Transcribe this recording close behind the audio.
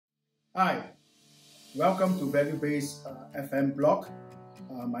Hi, welcome to VBFM FM Blog.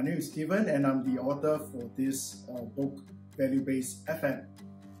 My name is Steven and I'm the author for this book, Value-Based FM.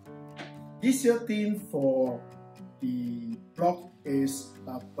 This year's theme for the blog is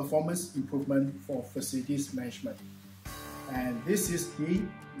performance improvement for facilities management. And this is the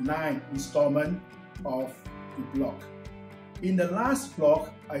 9th installment of the blog. In the last blog,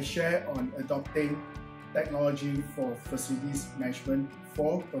 I shared on adopting technology for facilities management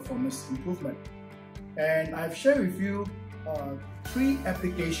for performance improvement. And I've shared with you 3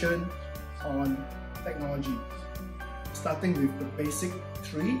 applications on technology, starting with the basic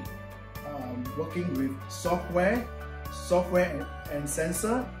 3, working with software and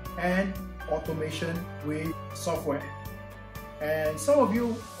sensor, and automation with software. And some of you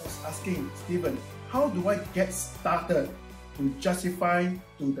was asking, Steven, how do I get started to justify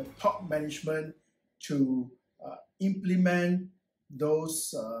to the top management to implement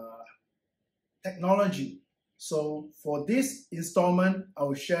those technology? So for this installment, I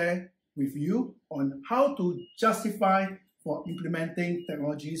will share with you on how to justify for implementing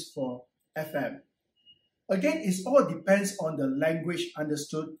technologies for FM. Again, it all depends on the language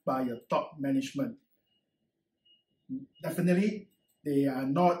understood by your top management. Definitely, they are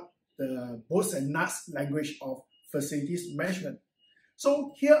not the bolts and nuts language of facilities management.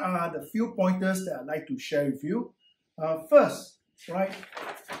 So here are the few pointers that I'd like to share with you. First, right,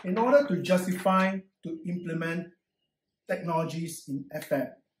 in order to justify to implement technologies in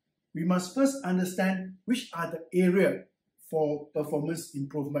FM, we must first understand which are the areas for performance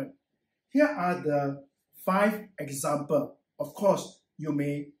improvement. Here are the 5 examples. Of course, you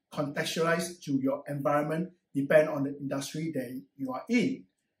may contextualize to your environment, depend on the industry that you are in.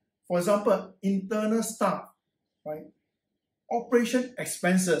 For example, internal staff, right? Operation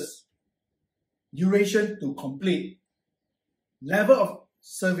expenses, duration to complete, level of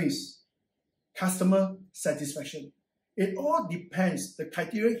service, customer satisfaction. It all depends. The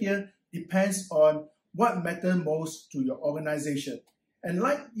criteria here depends on what matters most to your organization. And I'd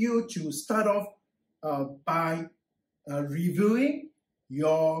like you to start off by reviewing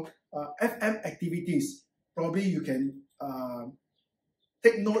your FM activities. Probably you can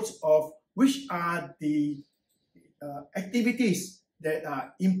take notes of which are the activities that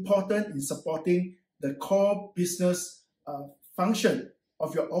are important in supporting the core business function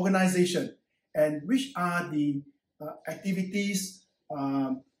of your organization, and which are the activities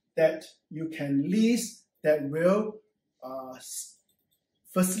that you can list that will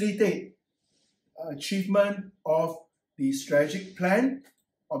facilitate achievement of the strategic plan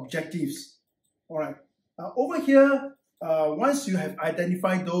objectives. All right. Over here, once you have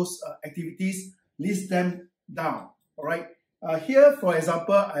identified those activities, list them down. All right. Here, for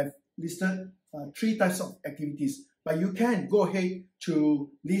example, I've listed 3 types of activities, but you can go ahead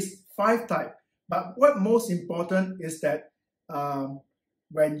to list 5 types. But what most important is that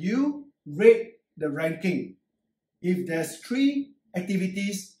when you rate the ranking, if there's 3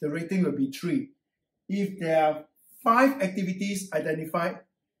 activities, the rating will be 3. If there are 5 activities identified,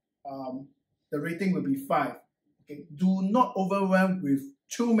 the rating will be 5. Okay. Do not overwhelm with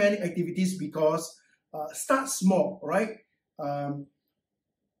too many activities, because start small, right?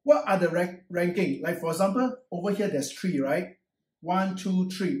 What are the ranking? Like for example, over here there's 3, right? 1, 2,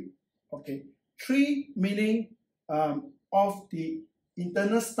 3. Okay, 3 meaning of the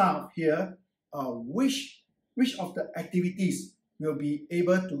internal staff here, which of the activities will be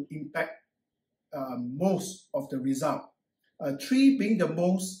able to impact most of the result. 3 being the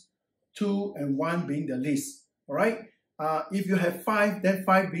most, 2 and 1 being the least. All right. If you have 5, then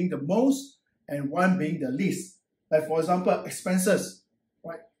 5 being the most and 1 being the least. Like for example, expenses,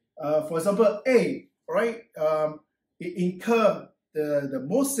 right? For example, A, right? It incur the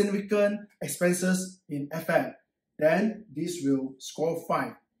most significant expenses in FM, then this will score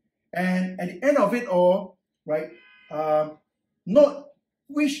 5. And at the end of it all, right? Note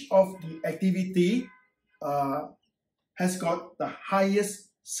which of the activity has got the highest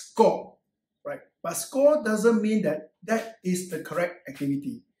score, right? But score doesn't mean that that is the correct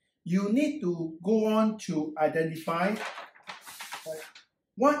activity. You need to go on to identify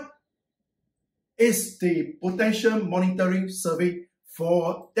what is the potential monitoring survey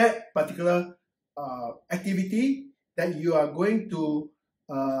for that particular activity that you are going to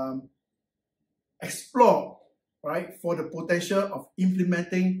explore, right, for the potential of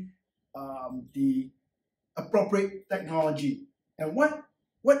implementing the appropriate technology. And what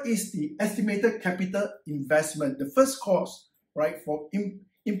is the estimated capital investment, the first cost, right, for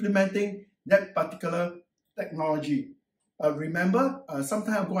implementing that particular technology. Remember, some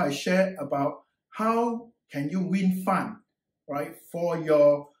time ago I shared about how can you win fund, right, for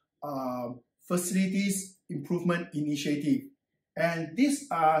your facilities improvement initiative. And these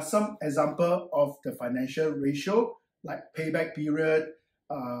are some example of the financial ratio like payback period,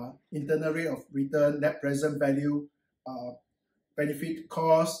 internal rate of return, net present value, benefit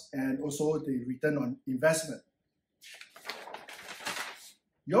cost, and also the return on investment.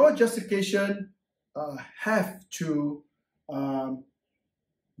 Your justification have to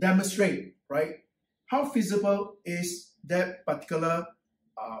demonstrate, right, how feasible is that particular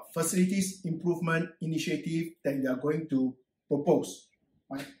facilities improvement initiative that you are going to propose,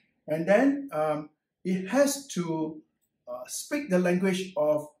 right? And then it has to speak the language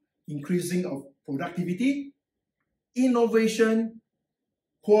of increasing of productivity, innovation,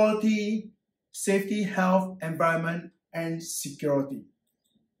 quality, safety, health, environment, and security.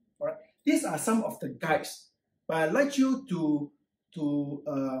 All right. These are some of the guides, but I'd like you to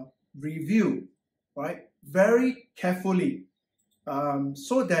review, right, very carefully,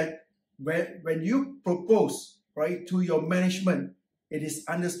 so that when you propose, right, to your management, it is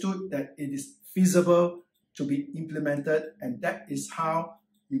understood that it is feasible to be implemented, and that is how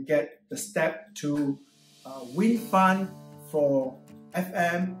you get the step to win fund for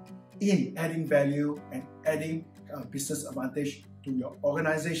FM in adding value and adding business advantage to your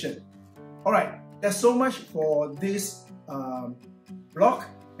organization. All right, that's so much for this blog,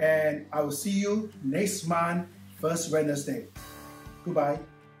 and I will see you next month, first Wednesday. Goodbye.